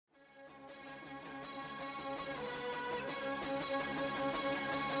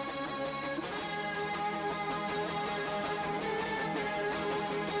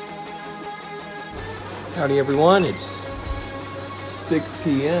Howdy everyone, it's 6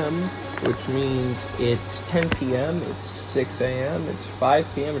 p.m., which means it's 10 p.m., it's 6 a.m., it's 5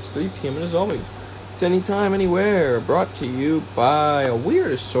 p.m., it's 3 p.m., and as always, it's anytime, anywhere, brought to you by a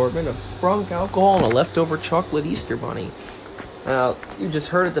weird assortment of sprunk alcohol and a leftover chocolate Easter bunny. Now, you just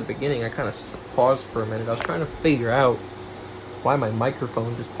heard at the beginning, I kind of paused for a minute. I was trying to figure out why my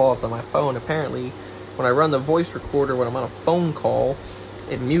microphone just paused on my phone. Apparently, when I run the voice recorder when I'm on a phone call,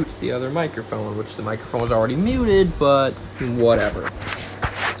 it mutes the other microphone, which the microphone was already muted, but whatever.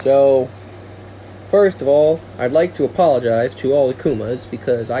 So, first of all, I'd like to apologize to all the Kumas,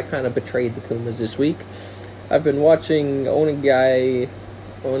 because I kind of betrayed the Kumas this week. I've been watching Onegai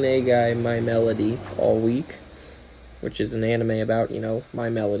My Melody all week, which is an anime about, My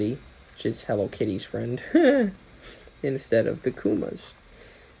Melody, which is Hello Kitty's friend, instead of the Kumas.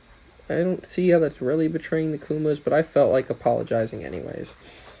 I don't see how that's really betraying the Kumas, but I felt like apologizing anyways.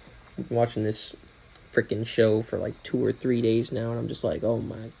 I've been watching this freaking show for like 2 or 3 days now, and I'm just like, oh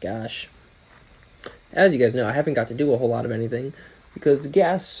my gosh. As you guys know, I haven't got to do a whole lot of anything, because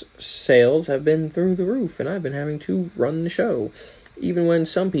gas sales have been through the roof, and I've been having to run the show. Even when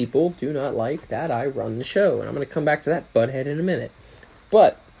some people do not like that I run the show, and I'm going to come back to that butthead in a minute.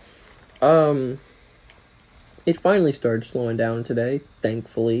 But, it finally started slowing down today,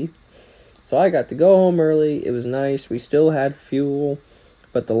 thankfully. So I got to go home early. It was nice. We still had fuel,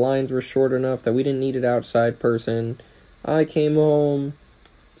 but the lines were short enough that we didn't need an outside person. I came home,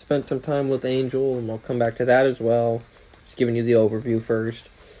 spent some time with Angel, and I'll come back to that as well. Just giving you the overview first.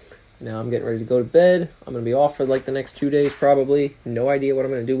 Now I'm getting ready to go to bed. I'm going to be off for like the next 2 days probably. No idea what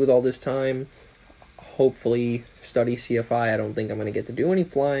I'm going to do with all this time. Hopefully study CFI. I don't think I'm going to get to do any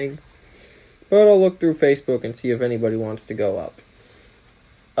flying. But I'll look through Facebook and see if anybody wants to go up.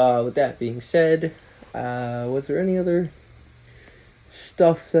 With that being said, was there any other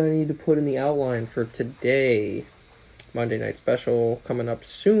stuff that I need to put in the outline for today? Monday night special coming up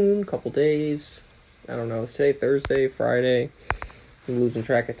soon, couple days. I don't know, is today Thursday, Friday? I'm losing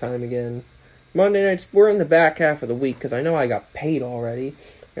track of time again. Monday nights, we're in the back half of the week, because I know I got paid already.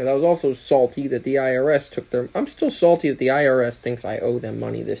 And I was also salty that the IRS took their... I'm still salty that the IRS thinks I owe them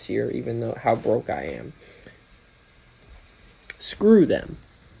money this year, even though how broke I am. Screw them.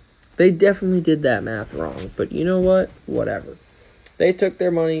 They definitely did that math wrong, but you know what? Whatever. They took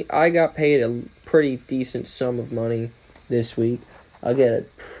their money. I got paid a pretty decent sum of money this week. I'll get a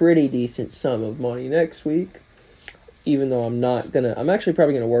pretty decent sum of money next week, even though I'm actually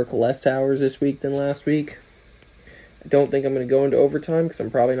probably going to work less hours this week than last week. I don't think I'm going to go into overtime, because I'm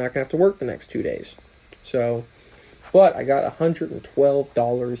probably not going to have to work the next 2 days. But I got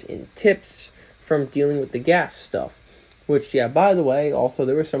 $112 in tips from dealing with the gas stuff. Which, yeah, by the way, also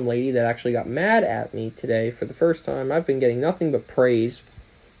there was some lady that actually got mad at me today for the first time. I've been getting nothing but praise.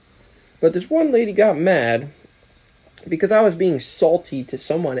 But this one lady got mad because I was being salty to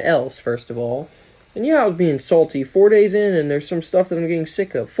someone else, first of all. And yeah, I was being salty 4 days in, and there's some stuff that I'm getting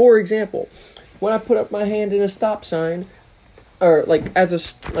sick of. For example, when I put up my hand in a stop sign, or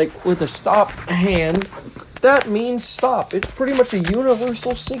with a stop hand, that means stop. It's pretty much a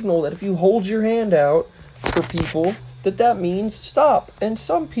universal signal that if you hold your hand out for people, that means stop. And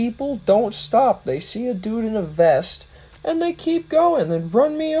some people don't stop. They see a dude in a vest, and they keep going. They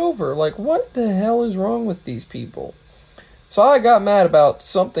run me over. Like, what the hell is wrong with these people? So I got mad about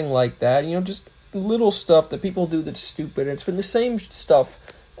something like that. Just little stuff that people do that's stupid. It's been the same stuff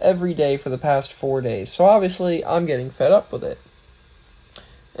every day for the past 4 days. So obviously, I'm getting fed up with it.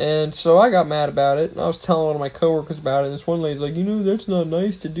 And so I got mad about it, and I was telling one of my coworkers about it, and this one lady's like, that's not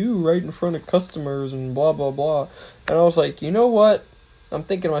nice to do right in front of customers and blah, blah, blah. And I was like, you know what? I'm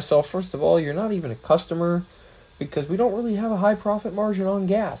thinking to myself, first of all, you're not even a customer, because we don't really have a high profit margin on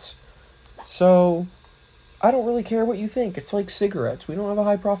gas. So, I don't really care what you think. It's like cigarettes. We don't have a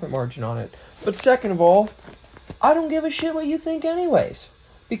high profit margin on it. But second of all, I don't give a shit what you think anyways.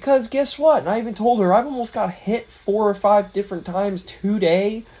 Because guess what? And I even told her I've almost got hit 4 or 5 different times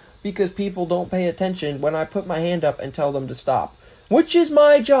today because people don't pay attention when I put my hand up and tell them to stop. Which is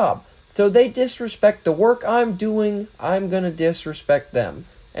my job. So they disrespect the work I'm doing, I'm going to disrespect them.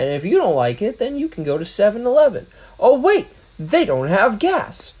 And if you don't like it, then you can go to 7-Eleven. Oh wait, they don't have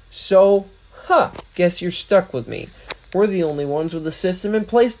gas. So, guess you're stuck with me. We're the only ones with a system in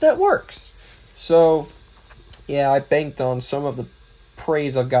place that works. So, yeah, I banked on some of the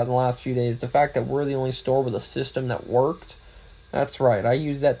praise I've gotten the last few days. The fact that we're the only store with a system that worked. That's right, I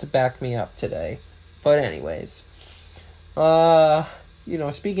used that to back me up today. But anyways.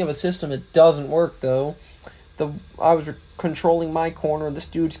 Speaking of a system that doesn't work though, I was controlling my corner, this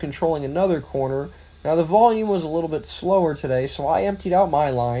dude's controlling another corner. Now the volume was a little bit slower today, so I emptied out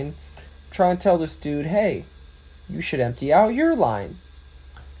my line, trying to tell this dude, hey, you should empty out your line.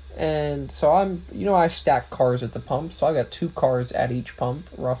 And so I stack cars at the pump, so I got 2 cars at each pump,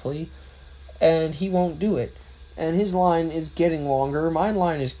 roughly. And he won't do it. And his line is getting longer, my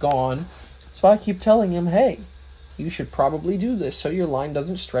line is gone. So I keep telling him, hey, you should probably do this so your line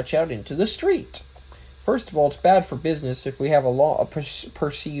doesn't stretch out into the street. First of all, it's bad for business if we have a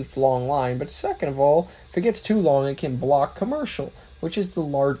perceived long line. But second of all, if it gets too long, it can block commercial, which is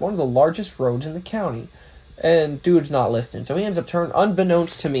one of the largest roads in the county. And dude's not listening. So he ends up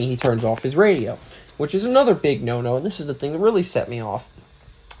unbeknownst to me, he turns off his radio, which is another big no-no. And this is the thing that really set me off.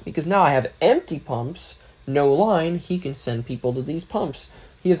 Because now I have empty pumps, no line, he can send people to these pumps.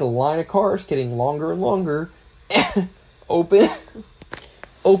 He has a line of cars getting longer and longer,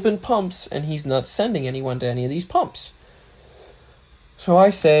 open pumps, and he's not sending anyone to any of these pumps. So I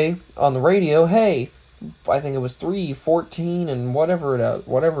say on the radio, hey, I think it was 3:14 and whatever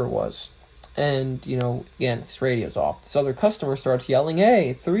it was. And, again, his radio's off. This other customer starts yelling,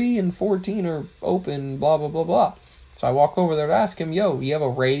 hey, 3 and 14 are open, blah, blah, blah, blah. So I walk over there to ask him, yo, you have a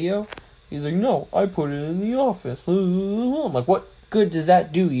radio? He's like, no, I put it in the office. I'm like, what good does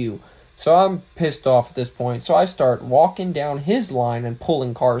that do you? So I'm pissed off at this point. So I start walking down his line and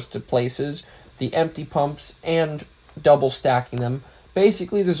pulling cars to places, the empty pumps, and double stacking them.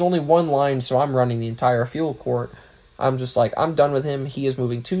 Basically, there's only one line, so I'm running the entire fuel court. I'm just like, I'm done with him. He is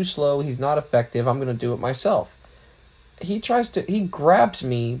moving too slow. He's not effective. I'm going to do it myself. He grabs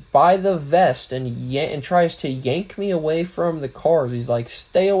me by the vest and tries to yank me away from the cars. He's like,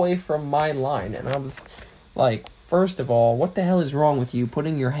 stay away from my line. And I was like, first of all, what the hell is wrong with you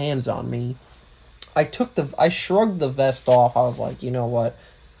putting your hands on me? I shrugged the vest off. I was like, you know what?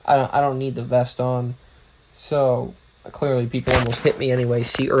 I don't need the vest on. So clearly people almost hit me anyway.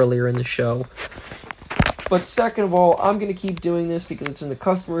 See earlier in the show. But second of all, I'm going to keep doing this because it's in the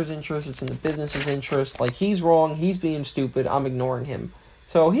customer's interest, it's in the business's interest. Like, he's wrong, he's being stupid, I'm ignoring him.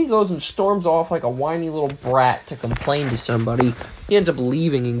 So he goes and storms off like a whiny little brat to complain to somebody. He ends up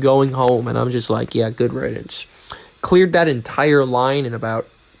leaving and going home, and I'm just like, yeah, good riddance. Cleared that entire line in about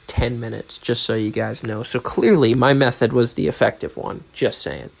 10 minutes, just so you guys know. So clearly, my method was the effective one, just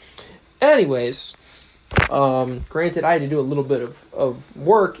saying. Anyways, granted, I had to do a little bit of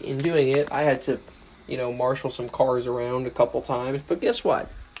work in doing it. I had to marshal some cars around a couple times. But guess what?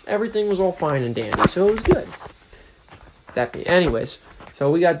 Everything was all fine and dandy, so it was good. Anyways,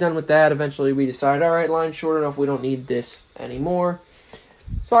 so we got done with that. Eventually, we decided, all right, line's short enough. We don't need this anymore.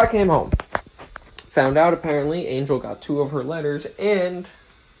 So I came home. Found out, apparently, Angel got 2 of her letters and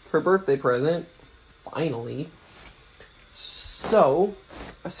her birthday present. Finally. So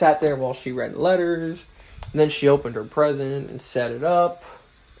I sat there while she read the letters. And then she opened her present and set it up.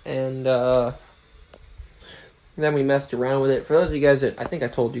 And then we messed around with it. For those of you guys that, I think I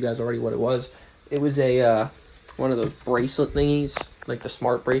told you guys already what it was. It was a one of those bracelet thingies, like the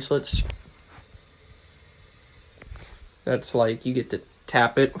smart bracelets. That's like, you get to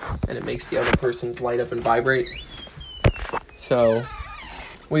tap it, and it makes the other person's light up and vibrate. So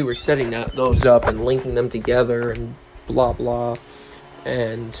we were setting those up and linking them together and blah, blah.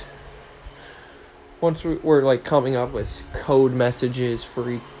 And once we're like coming up with code messages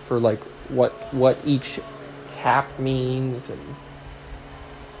for like what each tap means, and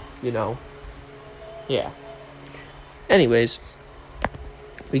yeah. Anyways,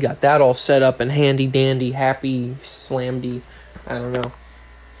 we got that all set up and handy dandy, happy slamdy. I don't know.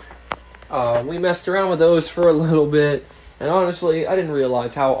 We messed around with those for a little bit, and honestly, I didn't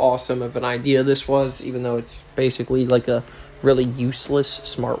realize how awesome of an idea this was, even though it's basically like a really useless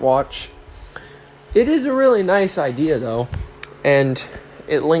smartwatch. It is a really nice idea though, and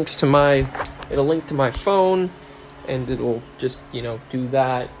it'll link to my phone, and it'll just, do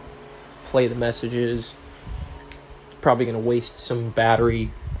that, play the messages. It's probably going to waste some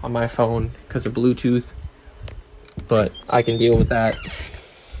battery on my phone because of Bluetooth, but I can deal with that.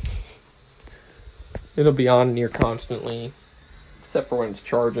 It'll be on near constantly, except for when it's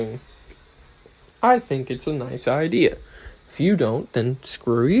charging. I think it's a nice idea. If you don't, then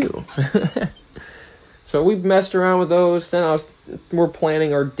screw you. So we messed around with those. Then we're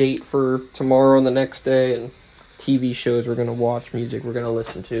planning our date for tomorrow and the next day, and TV shows we're going to watch, music we're going to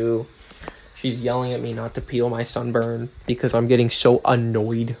listen to. She's yelling at me not to peel my sunburn because I'm getting so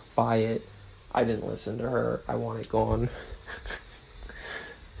annoyed by it. I didn't listen to her. I want it gone.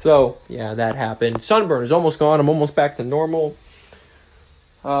 So, yeah, that happened. Sunburn is almost gone. I'm almost back to normal.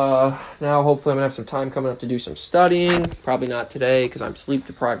 Now, hopefully, I'm going to have some time coming up to do some studying. Probably not today because I'm sleep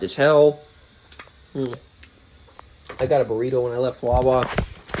deprived as hell. I got a burrito when I left Wawa.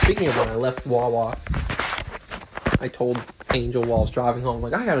 Speaking of when I left Wawa, I told Angel while I was driving home.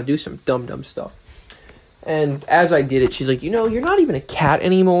 Like, I gotta do some dumb stuff. And as I did it, she's like, you're not even a cat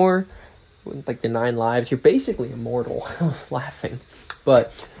anymore. With, like, the 9 lives. You're basically immortal. I was laughing.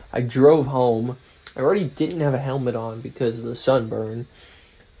 But I drove home. I already didn't have a helmet on because of the sunburn.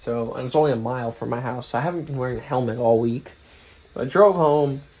 So, and it's only a mile from my house. So I haven't been wearing a helmet all week. But I drove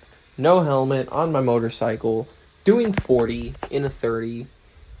home, no helmet, on my motorcycle, doing 40 in a 30.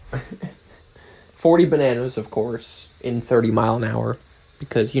 40 bananas, of course, in 30 mile an hour.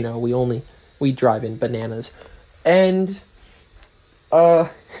 Because, we drive in bananas. And,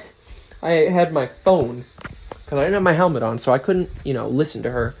 I had my phone, because I didn't have my helmet on, so I couldn't, listen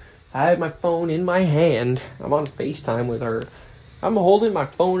to her. I had my phone in my hand. I'm on FaceTime with her. I'm holding my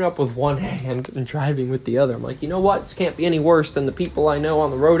phone up with one hand and driving with the other. I'm like, you know what? This can't be any worse than the people I know on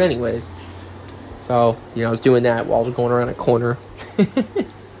the road anyways. So, I was doing that while I was going around a corner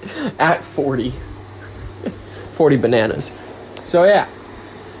at 40. 40 bananas. So, yeah.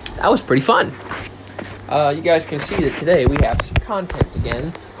 That was pretty fun. You guys can see that today we have some content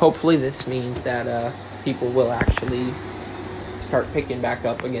again. Hopefully this means that people will actually start picking back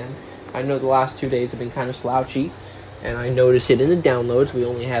up again. I know the last 2 days have been kind of slouchy, and I noticed it in the downloads. We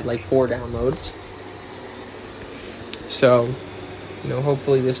only had like 4 downloads. So,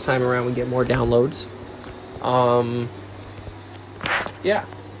 hopefully this time around we get more downloads. Yeah.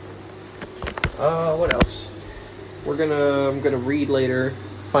 What else? I'm gonna read later,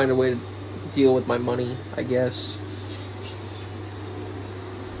 find a way to deal with my money, I guess.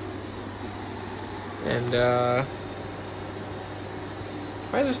 And,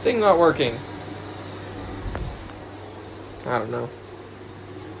 why is this thing not working? I don't know.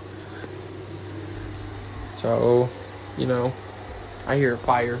 So, I hear a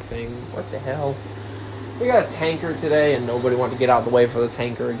fire thing. What the hell? We got a tanker today, and nobody wanted to get out of the way for the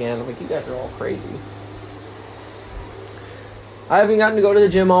tanker again. I'm like, you guys are all crazy. I haven't gotten to go to the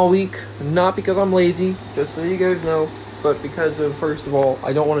gym all week. Not because I'm lazy, just so you guys know. But because of, first of all,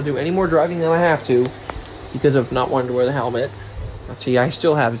 I don't want to do any more driving than I have to. Because of not wanting to wear the helmet. See, I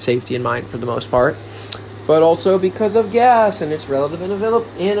still have safety in mind for the most part. But also because of gas and its relative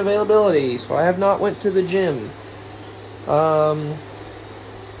inavailability. So I have not went to the gym. But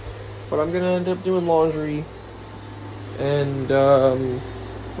I'm going to end up doing laundry. And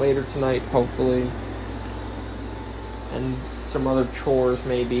later tonight, hopefully. And some other chores,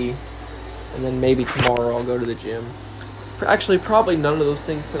 maybe. And then maybe tomorrow I'll go to the gym. Actually, probably none of those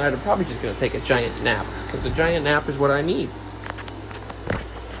things tonight. I'm probably just going to take a giant nap. Because a giant nap is what I need.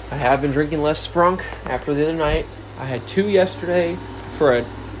 I have been drinking less Sprunk after the other night. I had 2 yesterday for a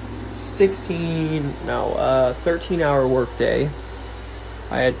 13-hour work day.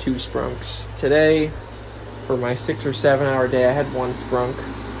 I had 2 Sprunks. Today, for my 6 or 7 hour day, I had 1 Sprunk.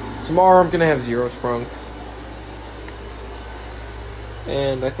 Tomorrow, I'm going to have 0 Sprunk.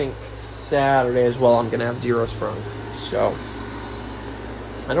 And I think Saturday as well, I'm going to have 0 Sprunk. So,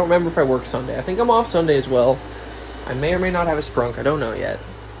 I don't remember if I work Sunday. I think I'm off Sunday as well. I may or may not have a Sprunk. I don't know yet.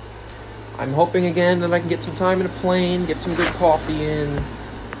 I'm hoping again that I can get some time in a plane, get some good coffee in.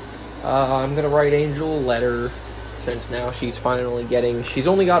 I'm going to write Angel a letter, since now she's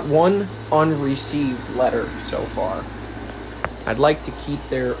only got 1 unreceived letter so far. I'd like to keep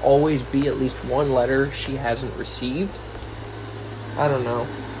there always be at least 1 letter she hasn't received. I don't know.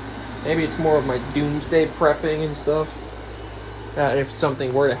 Maybe it's more of my doomsday prepping and stuff. That if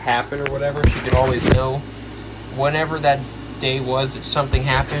something were to happen or whatever, she could always know. Whenever that day was that something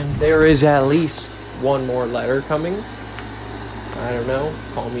happened, there is at least 1 more letter coming. I don't know.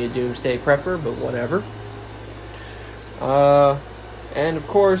 Call me a doomsday prepper, but whatever. And of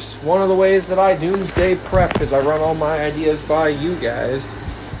course, one of the ways that I doomsday prep is I run all my ideas by you guys.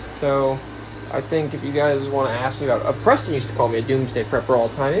 So, I think if you guys want to ask me about... Preston used to call me a doomsday prepper all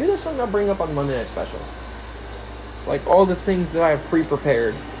the time. Maybe that's something I'll bring up on Monday Night Special. It's like all the things that I have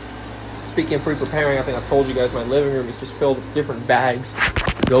pre-prepared. Speaking of pre-preparing, I think I've told you guys my living room is just filled with different bags,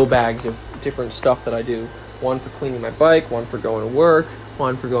 go bags of different stuff that I do. 1 for cleaning my bike, 1 for going to work,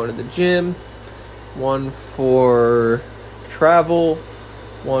 1 for going to the gym, 1 for travel,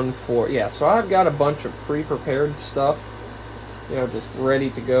 1 for... Yeah, so I've got a bunch of pre-prepared stuff, just ready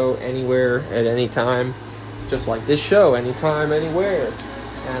to go anywhere at any time. Just like this show, anytime, anywhere.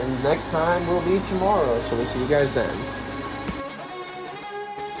 And next time will be tomorrow, so we'll see you guys then.